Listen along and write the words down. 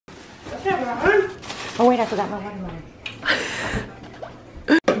Oh wait, I forgot my watermelon.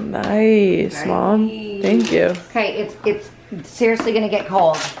 Nice, Mom. Thank you. Okay, it's seriously gonna get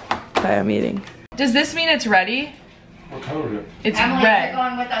cold. Okay, I'm eating. Does this mean it's ready? What color is it? It's Emily, red. you're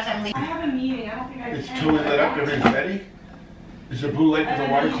going with us, Emily. I have a meeting. I don't think I It's totally lit up. Everything's ready. Is the blue light with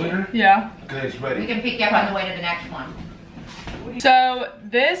the water cleaner? Yeah. Okay, it's We ready. can pick you up on the way to the next one. So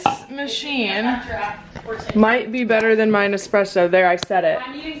this machine might be better than my Nespresso. There, I said it.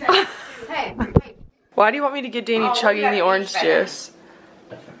 Hey, Why do you want me to get Danny chugging the orange juice?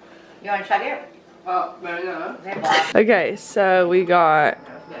 you want to chug it? Okay, Bob. Okay, so we got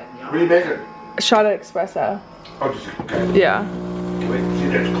What are you making? a shot of espresso. Oh, just, okay. Yeah. Wait, see,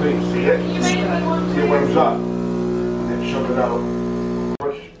 that's clean. See it? See it warms up. And then shove it out.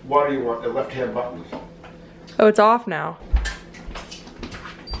 Which water do you want? The left-hand button. Oh, it's off now.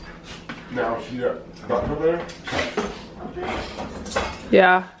 Now, see that button over there?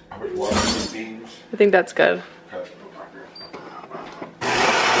 Yeah, How much water? Beans. I think that's good. Okay.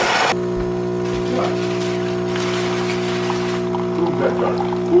 Ooh, that's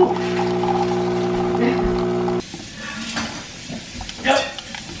done. Ooh.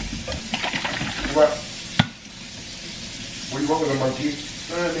 What? What do you want with a monkey?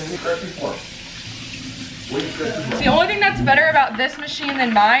 The only thing that's better about this machine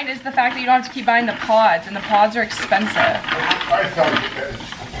than mine is the fact that you don't have to keep buying the pods, and the pods are expensive. I thought it was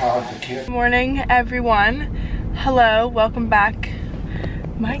pods. I can't. Good morning, everyone. Hello, welcome back.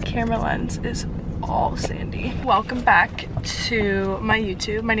 My camera lens is all sandy. Welcome back to my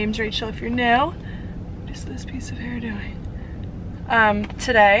YouTube. My name's Rachel if you're new. What is this piece of hair doing?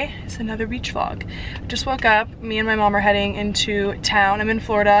 Today is another beach vlog. I just woke up. Me and my mom are heading into town. I'm in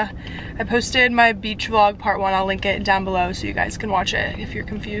Florida. I posted my beach vlog part 1. I'll link it down below so you guys can watch it if you're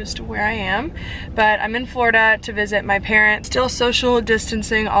confused where I am. But I'm in Florida to visit my parents. Still social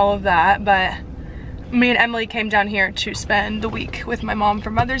distancing, all of that, but me and Emily came down here to spend the week with my mom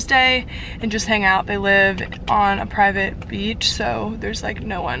for Mother's Day and just hang out. They live on a private beach, so there's like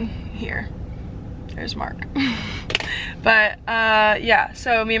no one here. There's Mark. But yeah,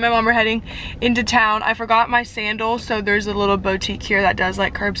 so me and my mom are heading into town. I forgot my sandals, so there's a little boutique here that does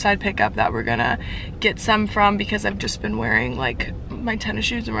like curbside pickup that we're gonna get some from because I've just been wearing like my tennis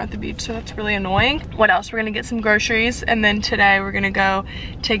shoes and we're at the beach, so that's really annoying. What else? We're gonna get some groceries, and then today we're gonna go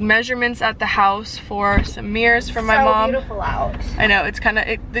take measurements at the house for some mirrors for my mom. So beautiful out. I know, it's kind of,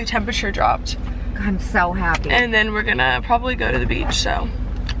 the temperature dropped. I'm so happy. And then we're gonna probably go to the beach, so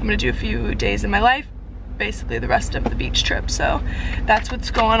I'm gonna do a few days in my life, basically the rest of the beach trip. So that's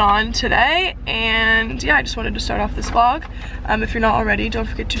what's going on today, and yeah, I just wanted to start off this vlog. If you're not already, don't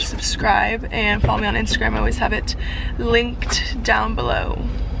forget to subscribe and follow me on Instagram. I always have it linked down below.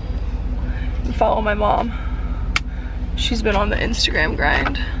 And follow my mom. She's been on the Instagram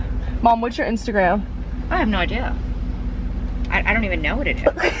grind. Mom, what's your Instagram? I have no idea. I don't even know what it is.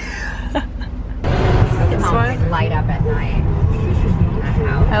 This one? Light up at night.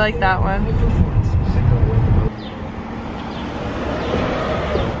 I like that one.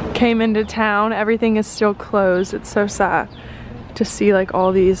 Came into town, everything is still closed. It's so sad to see like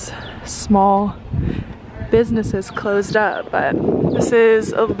all these small businesses closed up, but this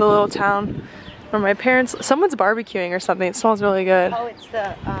is the little town where my parents, someone's barbecuing or something. It smells really good. Oh, it's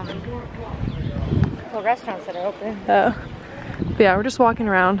the restaurants that are open. But yeah, we're just walking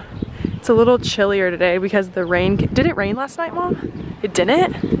around. It's a little chillier today because the rain, did it rain last night, Mom? It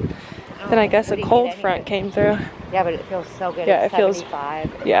didn't? Then I guess a cold front came through. Yeah, but it feels so good. Yeah, it's it feels,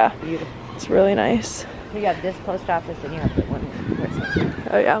 75. yeah, Beautiful. it's really nice. You have this post office and you have the one.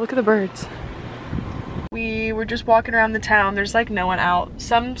 Oh yeah, look at the birds. We were just walking around the town. There's like no one out.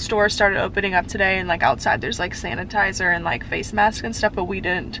 Some stores started opening up today, and like outside there's like sanitizer and like face masks and stuff, but we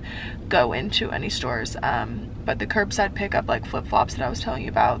didn't go into any stores. But the curbside pickup, like flip-flops that I was telling you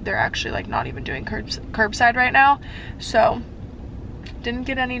about, they're actually like not even doing curbside right now. So didn't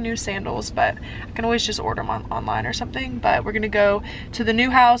get any new sandals, but I can always just order them online or something. But we're gonna go to the new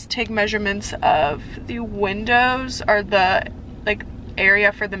house, take measurements of the windows or the like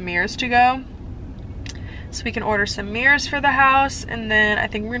area for the mirrors to go, so we can order some mirrors for the house, and then I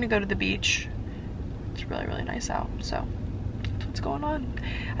think we're gonna go to the beach. It's really, really nice out, so that's what's going on.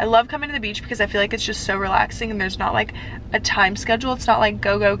 I love coming to the beach because I feel like it's just so relaxing and there's not like a time schedule. It's not like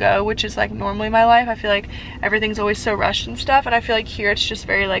go, go, go, which is like normally my life. I feel like everything's always so rushed and stuff, and I feel like here it's just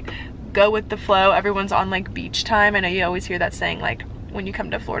very like go with the flow. Everyone's on like beach time. I know you always hear that saying like when you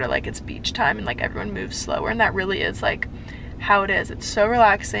come to Florida, like it's beach time and like everyone moves slower, and that really is like how it is. It's so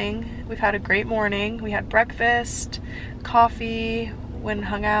relaxing. We've had a great morning. We had breakfast, coffee, went and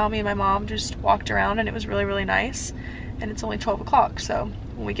hung out. Me and my mom just walked around, and it was really, really nice. And it's only 12 o'clock, so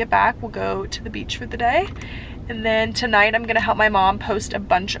when we get back, we'll go to the beach for the day. And then tonight I'm gonna help my mom post a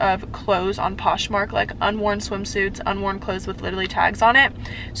bunch of clothes on Poshmark, like unworn swimsuits, unworn clothes with literally tags on it.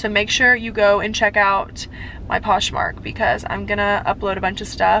 So make sure you go and check out my Poshmark because I'm gonna upload a bunch of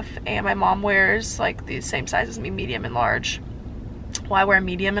stuff, and my mom wears like the same size as me, medium and large. Well, I wear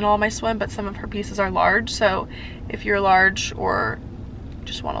medium in all my swim, but some of her pieces are large. So if you're large or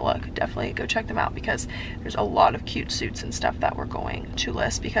just want to look, definitely go check them out because there's a lot of cute suits and stuff that we're going to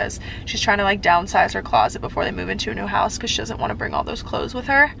list because she's trying to like downsize her closet before they move into a new house because she doesn't want to bring all those clothes with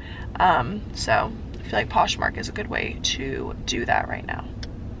her. So I feel like Poshmark is a good way to do that right now.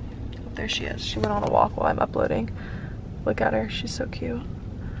 Oh, there she is. She went on a walk while I'm uploading. Look at her, she's so cute.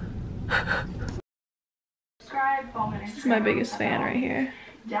 This is my biggest fan right here.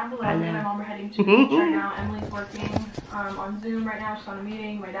 Down below, me and my mom are heading to the beach right now. Emily's working on Zoom right now. She's on a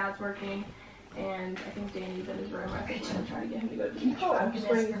meeting. My dad's working. And I think Danny's in his room. I'm gonna try to get him to go to the beach. I'm just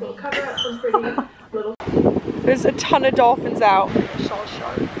wearing these little cover-ups. Some pretty little... There's a ton of dolphins out. Saw a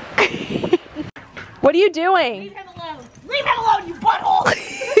shark. What are you doing? Leave him alone. Leave him alone, you butthole!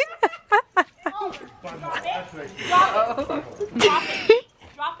 Drop it. Drop it.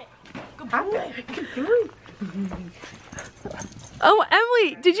 Drop it. Good boy. Good boy. Oh,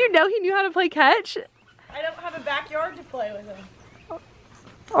 Emily, did you know he knew how to play catch? I don't have a backyard to play with him.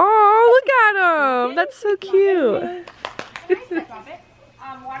 Oh, look at him. That's so cute. Drop it.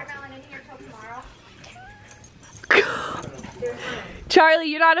 Watermelon in here till tomorrow. Charlie,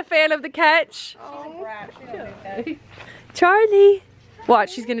 you're not a fan of the catch? Oh, okay. Charlie.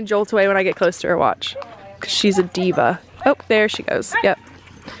 Watch, she's gonna jolt away when I get close to her, watch. Because she's a diva. Oh, there she goes. Yep.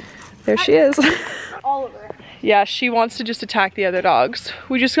 There she is. All over. Yeah, she wants to just attack the other dogs.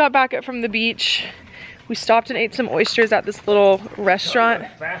 We just got back up from the beach. We stopped and ate some oysters at this little restaurant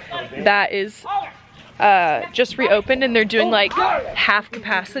that is just reopened, and they're doing like half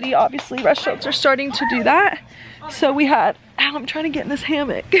capacity. Obviously, restaurants are starting to do that. So we had, ow, I'm trying to get in this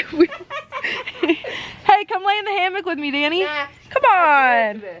hammock. Hey, come lay in the hammock with me, Danny. Come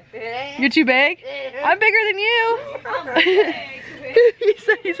on. You're too big? I'm bigger than you. He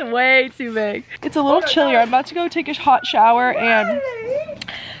said he's way too big. It's a little chillier. I'm about to go take a hot shower and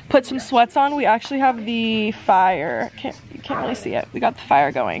put some sweats on. We actually have the fire. You can't really see it. We got the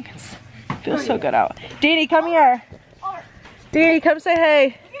fire going. It feels so good out. Danny, come here. Danny, come say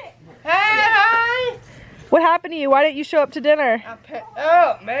hey. Hey, hi. What happened to you? Why didn't you show up to dinner? I passed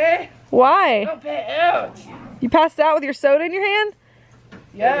out, man. Why? I passed out. You passed out with your soda in your hand?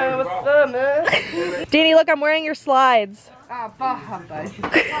 Yeah, what's up, man? Danny, look, I'm wearing your slides.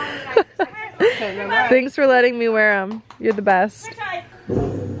 Thanks for letting me wear them. You're the best.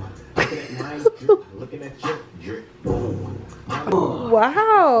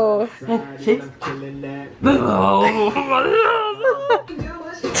 Wow.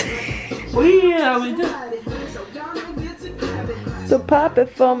 So pop it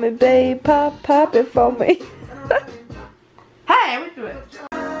for me, babe. Pop it for me. Hey, we do it.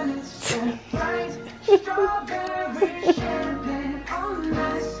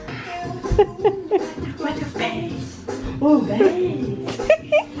 With your face. Oh, babe.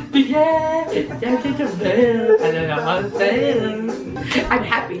 Yeah. I don't know how to say it. I'm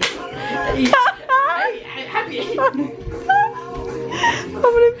happy. I'm happy. I'm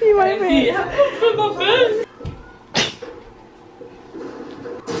gonna pee my face.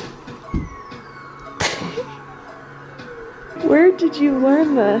 Where did you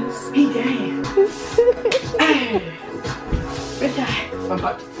learn this? Hey, Dad.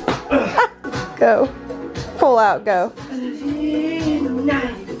 Go. Pull out, go.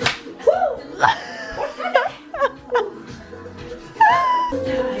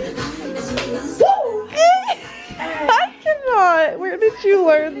 I cannot. Where did you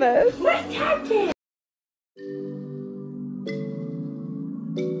learn this?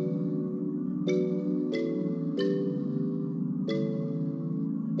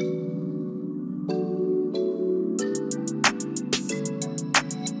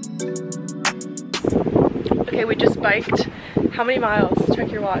 Okay, we just biked. How many miles?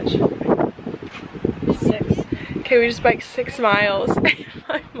 Check your watch. 6. Okay, we just biked 6 miles.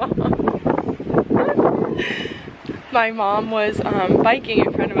 My mom was biking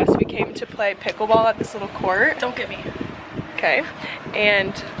in front of us. We came to play pickleball at this little court. Don't get me. Okay,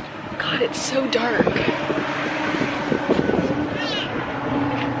 and God, it's so dark.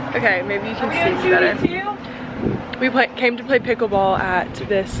 Okay, maybe you can see me better. We came to play pickleball at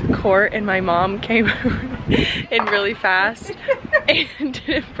this court, and my mom came in really fast and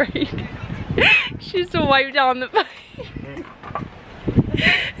didn't brake. She just wiped down the bike.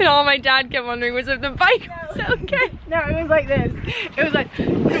 And all my dad kept wondering was if the bike was okay. No, it was like this. It was like.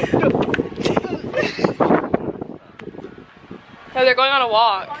 Oh, they're going on a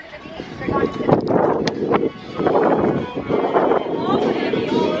walk.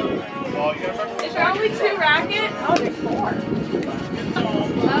 Is there only 2 rackets? Oh, there's 4.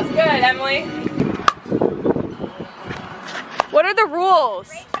 That's good, Emily. What are the rules?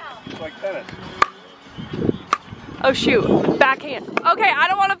 It's like tennis. Oh shoot, backhand. Okay, I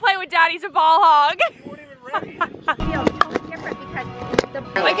don't want to play with Daddy. He's a ball hog. You weren't even ready.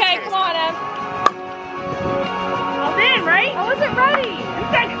 Okay, come on, Em. Well then, right? I wasn't ready.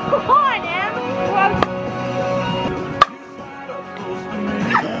 Come on, Em.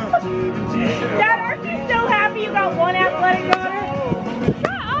 Dad, aren't you so happy you got one athletic daughter?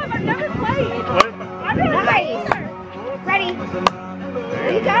 Shut up, I've never played. I've never played. Ready?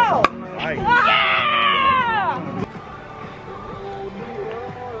 There you go. Nice. Yeah!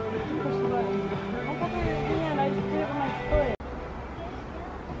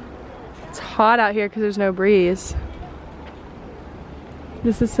 It's hot out here because there's no breeze.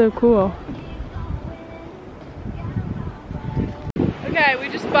 This is so cool. Okay, we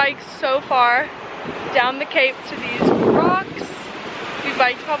just biked so far down the Cape to these rocks. We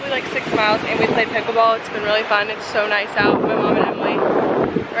biked probably like 6 miles and we played pickleball. It's been really fun. It's so nice out. My mom and Emily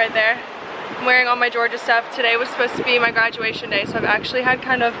right there. I'm wearing all my Georgia stuff. Today was supposed to be my graduation day, so I've actually had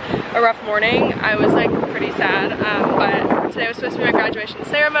kind of a rough morning. I was like pretty sad, but today was supposed to be my graduation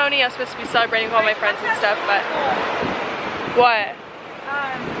ceremony. I was supposed to be celebrating with all my friends and stuff, but what?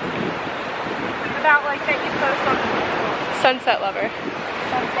 About like that you post on Sunset Lover.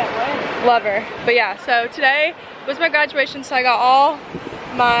 Sunset what? Lover. But yeah, so today was my graduation, so I got all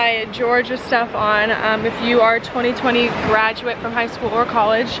my Georgia stuff on. If you are a 2020 graduate from high school or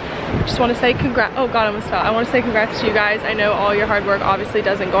college, just want to say congrats. Oh god, I almost fell. I want to say congrats to you guys. I know all your hard work obviously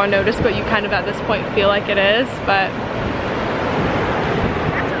doesn't go unnoticed, but you kind of at this point feel like it is. But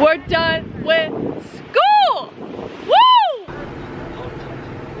we're done with school! Woo!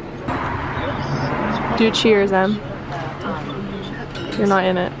 Do cheers, Em. You're not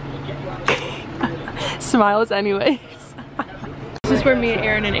in it. Smiles anyways. This is where me,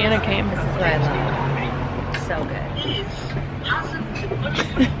 Aaron, and Anna came. I love. So good.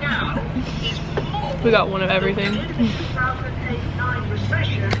 We got one of everything.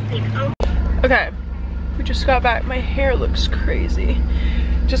 Okay, we just got back. My hair looks crazy.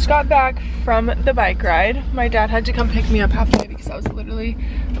 Just got back from the bike ride. My dad had to come pick me up halfway because I was literally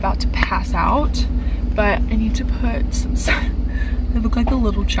about to pass out. But I need to put some I look like a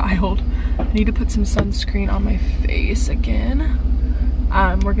little child. I need to put some sunscreen on my face again.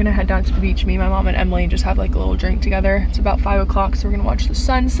 We're gonna head down to the beach, me, my mom, and Emily, and just have like a little drink together. It's about 5 o'clock, so we're gonna watch the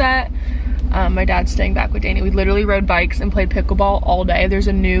sunset. My dad's staying back with Danny. We literally rode bikes and played pickleball all day. There's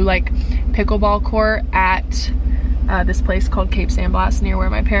a new like pickleball court at this place called Cape Sandblast near where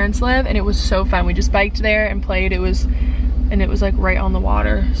my parents live, and it was so fun. We just biked there and played. It was like right on the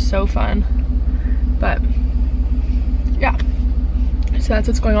water. So fun. But yeah, so that's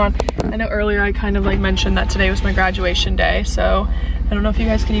what's going on. I know earlier I kind of like mentioned that today was my graduation day, so I don't know if you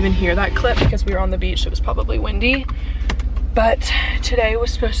guys can even hear that clip because we were on the beach, so it was probably windy. But today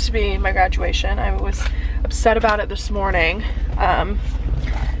was supposed to be my graduation. I was upset about it this morning,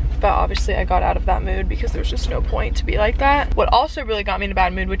 but obviously I got out of that mood because there's just no point to be like that. What also really got me in a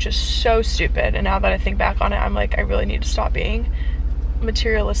bad mood, which is so stupid, and now that I think back on it, I'm like, I really need to stop being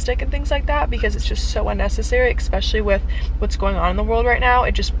materialistic and things like that because it's just so unnecessary, especially with what's going on in the world right now.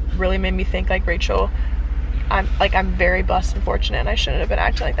 It just really made me think like, Rachel, I'm very blessed and fortunate and I shouldn't have been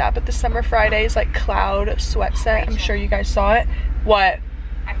acting like that. But the Summer Fridays like cloud sweat set, I'm sure you guys saw it. What?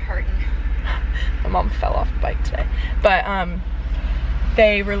 I'm hurting. My mom fell off the bike today, but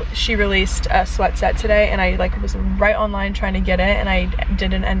she released a sweat set today, and I like was right online trying to get it, and I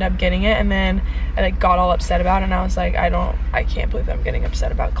didn't end up getting it, and then I like got all upset about it, and I was like, I can't believe I'm getting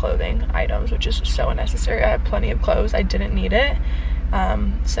upset about clothing items, which is so unnecessary. I had plenty of clothes, I didn't need it.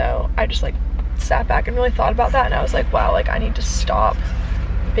 So I just like sat back and really thought about that, and I was like, wow, like I need to stop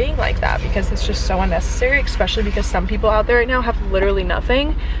being like that because it's just so unnecessary, especially because some people out there right now have literally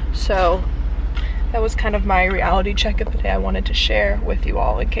nothing. So that was kind of my reality check of the day I wanted to share with you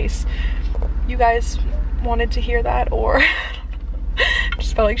all in case you guys wanted to hear that or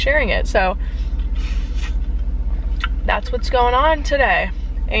just felt like sharing it. So that's what's going on today.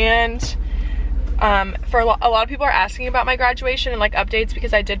 And for a lot of people are asking about my graduation and like updates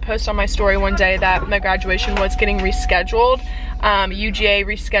because I did post on my story one day that my graduation was getting rescheduled. UGA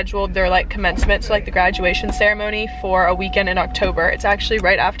rescheduled their like commencement, so like the graduation ceremony, for a weekend in October. It's actually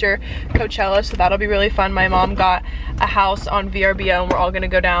right after Coachella, so that'll be really fun. My mom got a house on VRBO and we're all gonna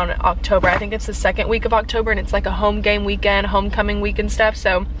go down in October. I think it's the second week of October, and it's like a home game weekend, homecoming week and stuff.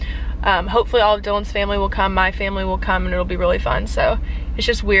 So hopefully all of Dylan's family will come, my family will come, and it'll be really fun. So it's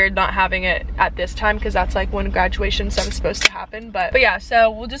just weird not having it at this time because that's like when graduation stuff is supposed to happen. But yeah,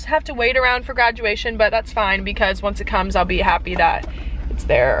 so we'll just have to wait around for graduation, but that's fine because once it comes, I'll be happy that it's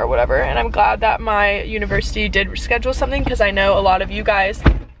there or whatever. And I'm glad that my university did schedule something because I know a lot of you guys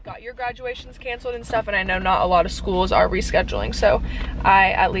got your graduations canceled and stuff, and I know not a lot of schools are rescheduling, so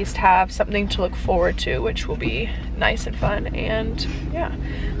I at least have something to look forward to, which will be nice and fun. And yeah,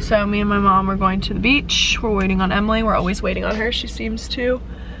 so me and my mom are going to the beach. We're waiting on Emily. We're always waiting on her. She seems to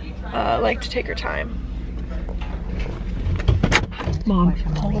like to take her time. Mom,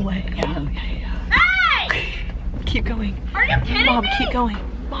 pull away. Yeah. Hey! Keep going. Are you kidding Mom, me? keep going.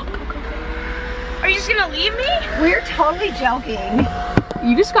 Mom, go, go, go. Are you just gonna leave me? We're totally joking.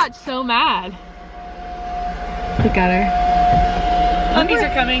 You just got so mad. Look at her. Puppies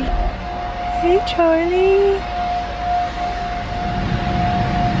are coming. Hey, Charlie.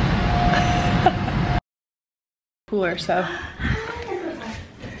 Cooler, so.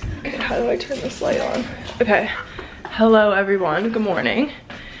 Okay, how do I turn this light on? Okay. Hello, everyone. Good morning.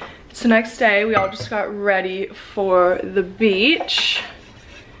 It's the next day. We all just got ready for the beach.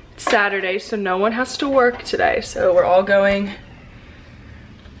 It's Saturday, so no one has to work today. So we're all going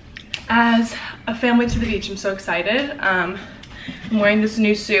as a family to the beach. I'm so excited. I'm wearing this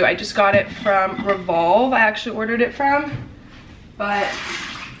new suit. I just got it from Revolve. I actually ordered it from, but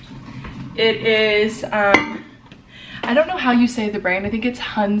it is, I don't know how you say the brand. I think it's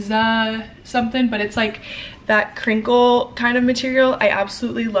Hunza something, but it's like that crinkle kind of material. I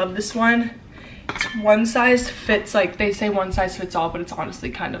absolutely love this one. It's one size fits, like they say one size fits all, but it's honestly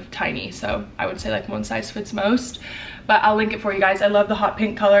kind of tiny. So I would say like one size fits most. But I'll link it for you guys. I love the hot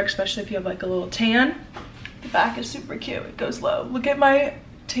pink color, especially if you have like a little tan. The back is super cute. It goes low. Look at my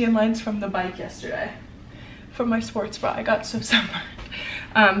tan lines from the bike yesterday. From my sports bra. I got so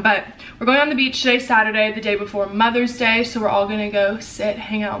sunburned. But we're going on the beach today, Saturday, the day before Mother's Day. So we're all gonna go sit,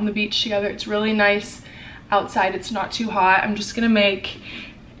 hang out on the beach together. It's really nice outside. It's not too hot. I'm just gonna make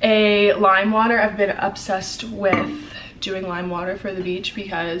a lime water. I've been obsessed with doing lime water for the beach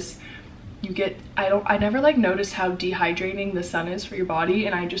because you get, I never like notice how dehydrating the sun is for your body,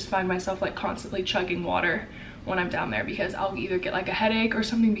 and I just find myself like constantly chugging water when I'm down there because I'll either get like a headache or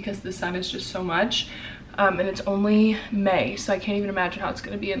something because the sun is just so much. And it's only May, so I can't even imagine how it's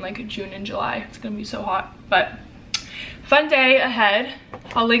gonna be in like June and July. It's gonna be so hot, but fun day ahead.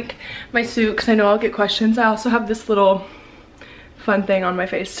 I'll link my suit because I know I'll get questions. I also have this little fun thing on my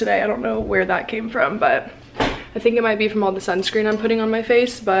face today. I don't know where that came from, but I think it might be from all the sunscreen I'm putting on my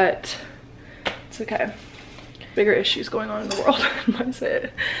face, but it's okay. Bigger issues going on in the world. That's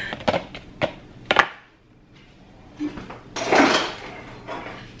it.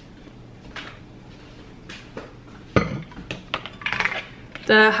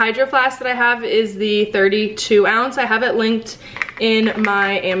 The Hydro Flask that I have is the 32 ounce. I have it linked in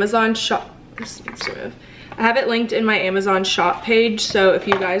my Amazon shop. This needs to move. I have it linked in my Amazon shop page, so if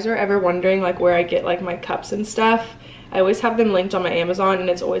you guys are ever wondering like where I get like my cups and stuff, I always have them linked on my Amazon and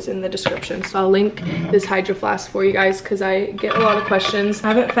it's always in the description. So I'll link this Hydro Flask for you guys because I get a lot of questions. I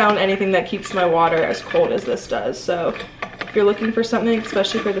haven't found anything that keeps my water as cold as this does. So if you're looking for something,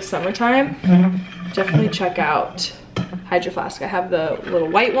 especially for the summertime, definitely check out Hydro Flask. I have the little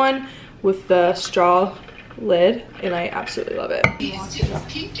white one with the straw lid and I absolutely love it.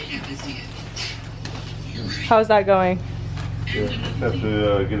 How's that going? Yeah, have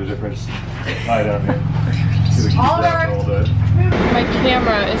to get a different eye down here. All day. My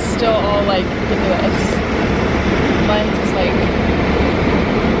camera is still all like, look at this. Lens is like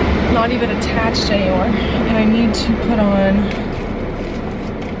not even attached anymore. And I need to put on,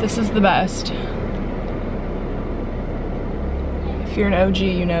 this is the best. If you're an OG,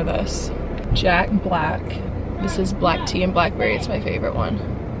 you know this. Jack Black. This is black tea and blackberry. It's my favorite one.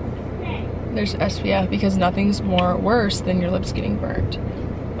 There's SPF because nothing's more worse than your lips getting burnt.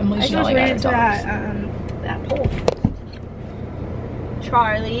 I just ran into that pole.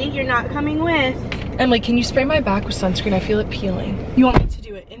 Charlie, you're not coming with. Emily, can you spray my back with sunscreen? I feel it peeling. You want me to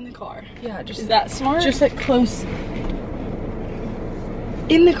do it in the car? Yeah, just. Is that smart? Just like close.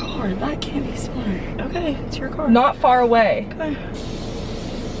 In the car. That can't be smart. Okay, it's your car. Not far away. Okay.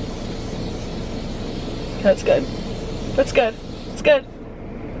 That's good. That's good. It's good.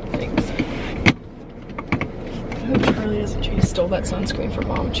 Thanks. I hope Charlie doesn't. She stole that sunscreen from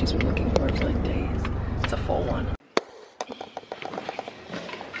Mom. She's been looking for it for like days. It's a full one.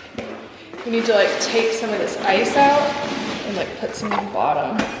 We need to like take some of this ice out and like put some in the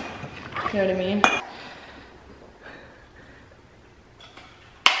bottom. You know what I mean?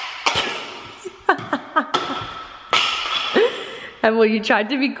 And well, you tried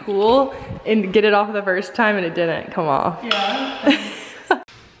to be cool and get it off the first time and it didn't come off. Yeah.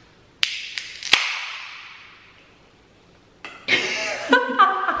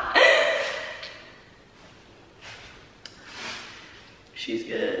 She's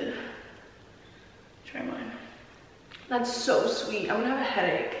good. Try mine. That's so sweet. I'm gonna have a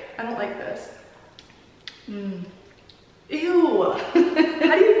headache. I don't like this. Ew. How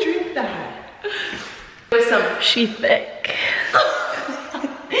do you drink that? With some sheet thick.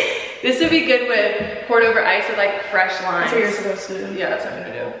 This would be good with poured over ice with like fresh limes. That's what you're supposed to do. Yeah, that's what I'm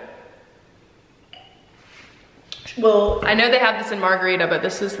gonna do. Well, I know they have this in margarita, but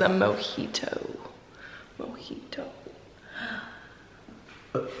this is the mojito. Mojito.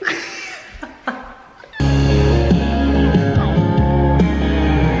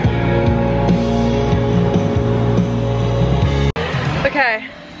 Okay,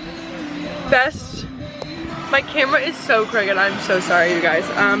 best, my camera is so crooked, I'm so sorry you guys.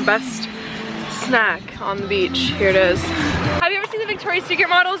 Best snack on the beach, here it is. Have you ever seen the Victoria's Secret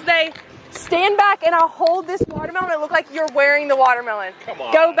models? They stand back and I'll hold this watermelon and it look like you're wearing the watermelon. Come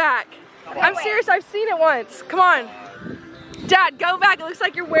on. Go back. I'm serious, I've seen it once. Come on. Dad, go back, it looks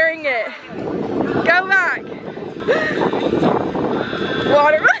like you're wearing it. Go back.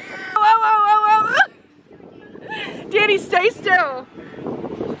 Watermelon. Whoa, whoa, whoa, whoa. Danny, stay still.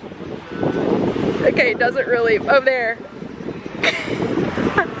 Okay, it doesn't really, over there.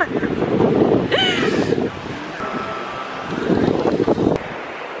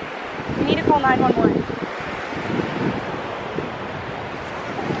 We need to call 911.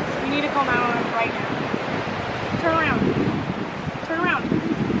 We need to call 911 right now. Turn around. Turn around.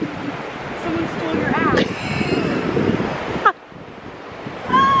 Someone stole your ass.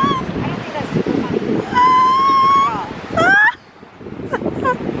 I don't think that's super funny.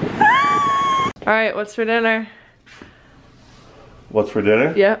 All right, what's for dinner? What's for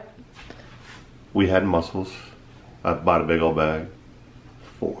dinner? Yep. We had mussels. I bought a big old bag.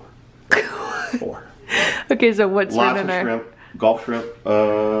 4. Okay, so what's Lots for dinner? of shrimp, Gulf shrimp,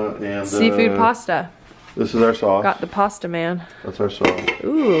 and seafood pasta. This is our sauce. Got the pasta man. That's our sauce.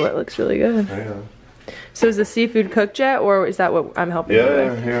 Ooh, it looks really good. Yeah. So is the seafood cooked yet, or is that what I'm helping you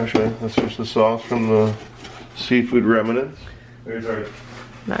with? Yeah, sure. That's just the sauce from the seafood remnants. There's our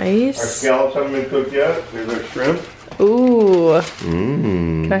Nice. scallops haven't been cooked yet. Here's our shrimp. Ooh.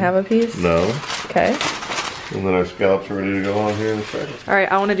 Mmm. Can I have a piece? No. Okay. And then our scallops are ready to go on here in a second. All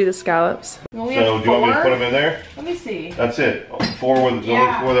right, I want to do the scallops. So do you want me to put them in there? Let me see. That's it. 4 with the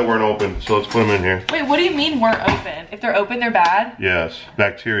only 4 that weren't open. So let's put them in here. Wait, what do you mean weren't open? If they're open, they're bad? Yes,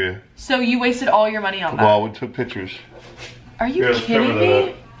 bacteria. So you wasted all your money on that? Well, we took pictures. Are you Here, let's kidding cover me?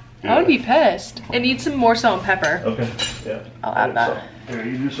 that. Yeah. I would be pissed. It needs some more salt and pepper. Okay. Yeah. I'll add that. Here,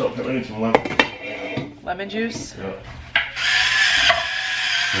 you do salt. I need some lemon. Lemon juice. Yeah.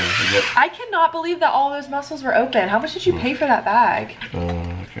 I cannot believe that all those mussels were open. How much did you pay for that bag?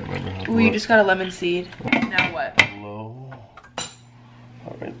 I can't remember how. Ooh, you just got a lemon seed. Now what? Low.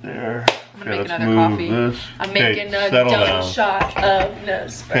 Right there. I'm gonna make another coffee. This. I'm making a double shot of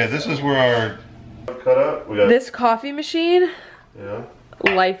Nespresso. Okay, this is where our cut up. We got this coffee machine. Yeah.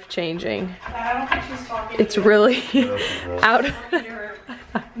 Life-changing. I don't think she's talking. It's really out. Your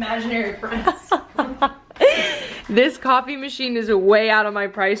imaginary friends. This coffee machine is way out of my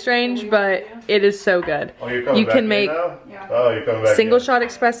price range, but it is so good. Oh, you're coming you back can in make now? Yeah. Oh, you're coming back single in. shot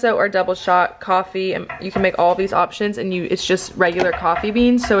espresso or double shot coffee, and you can make all these options, and it's just regular coffee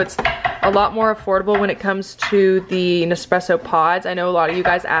beans, so it's a lot more affordable when it comes to the Nespresso pods. I know a lot of you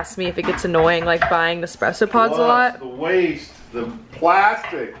guys ask me if it gets annoying like buying Nespresso pods a lot. The waste, the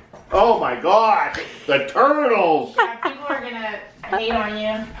plastic. Oh my God, the turtles. Yeah, people are gonna hate on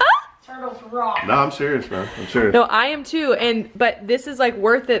you. Turtles rock. No, I'm serious, man. I'm serious. No, I am too, but this is like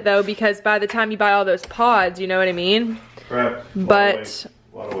worth it though, because by the time you buy all those pods, you know what I mean? Correct. But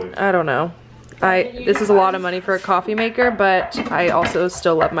I don't know. This is a lot of money for a coffee maker, but I also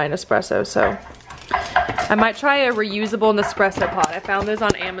still love my Nespresso, so I might try a reusable Nespresso pod. I found those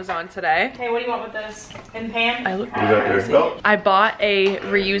on Amazon today. Hey, what do you want with this? In pan? I look crazy. I bought a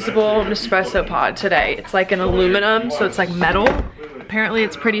reusable Nespresso pod today. It's like an aluminum, so it's like metal. Apparently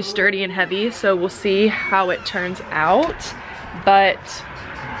it's pretty sturdy and heavy, so we'll see how it turns out. But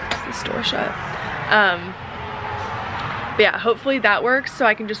the store shut. But yeah, hopefully that works, so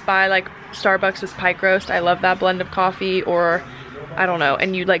I can just buy like Starbucks' Pike Roast. I love that blend of coffee, or I don't know,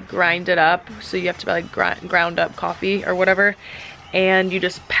 and you like grind it up, so you have to buy like ground up coffee or whatever. and you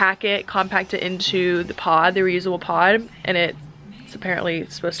just pack it, compact it into the pod, the reusable pod, and it's apparently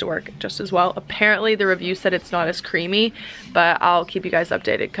supposed to work just as well. Apparently the review said it's not as creamy, but I'll keep you guys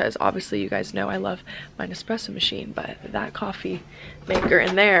updated because obviously you guys know I love my Nespresso machine, but that coffee maker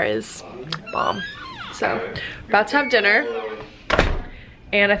in there is bomb. So we're about to have dinner,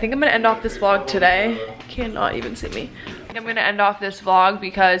 and I think I'm gonna end off this vlog today. Cannot even see me. I think I'm gonna end off this vlog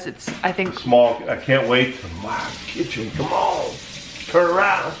because it's, I think, Small, I can't wait for my kitchen. Come on, turn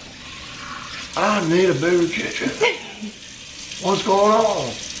around. I need a bigger kitchen. What's going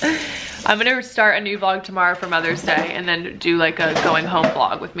on? I'm gonna start a new vlog tomorrow for Mother's Day and then do like a going home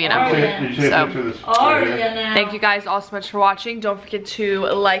vlog with me and Emily. So, thank you guys all so much for watching. Don't forget to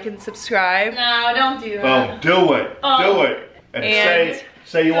like and subscribe. No, don't do that. Oh, do it. Do it. And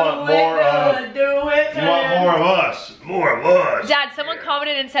say you want more of more of us. More of us. Dad, someone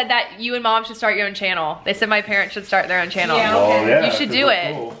commented and said that you and Mom should start your own channel. They said my parents should start their own channel. Yeah, okay. Oh, yeah, you should do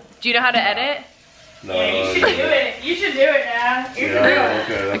it. cool. Do you know how to edit? No, You should do it. You should do it now. You should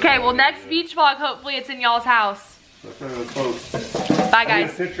do it. Okay, well next beach vlog, hopefully it's in y'all's house. Okay, let's close. Bye I need a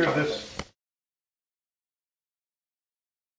guys. picture of this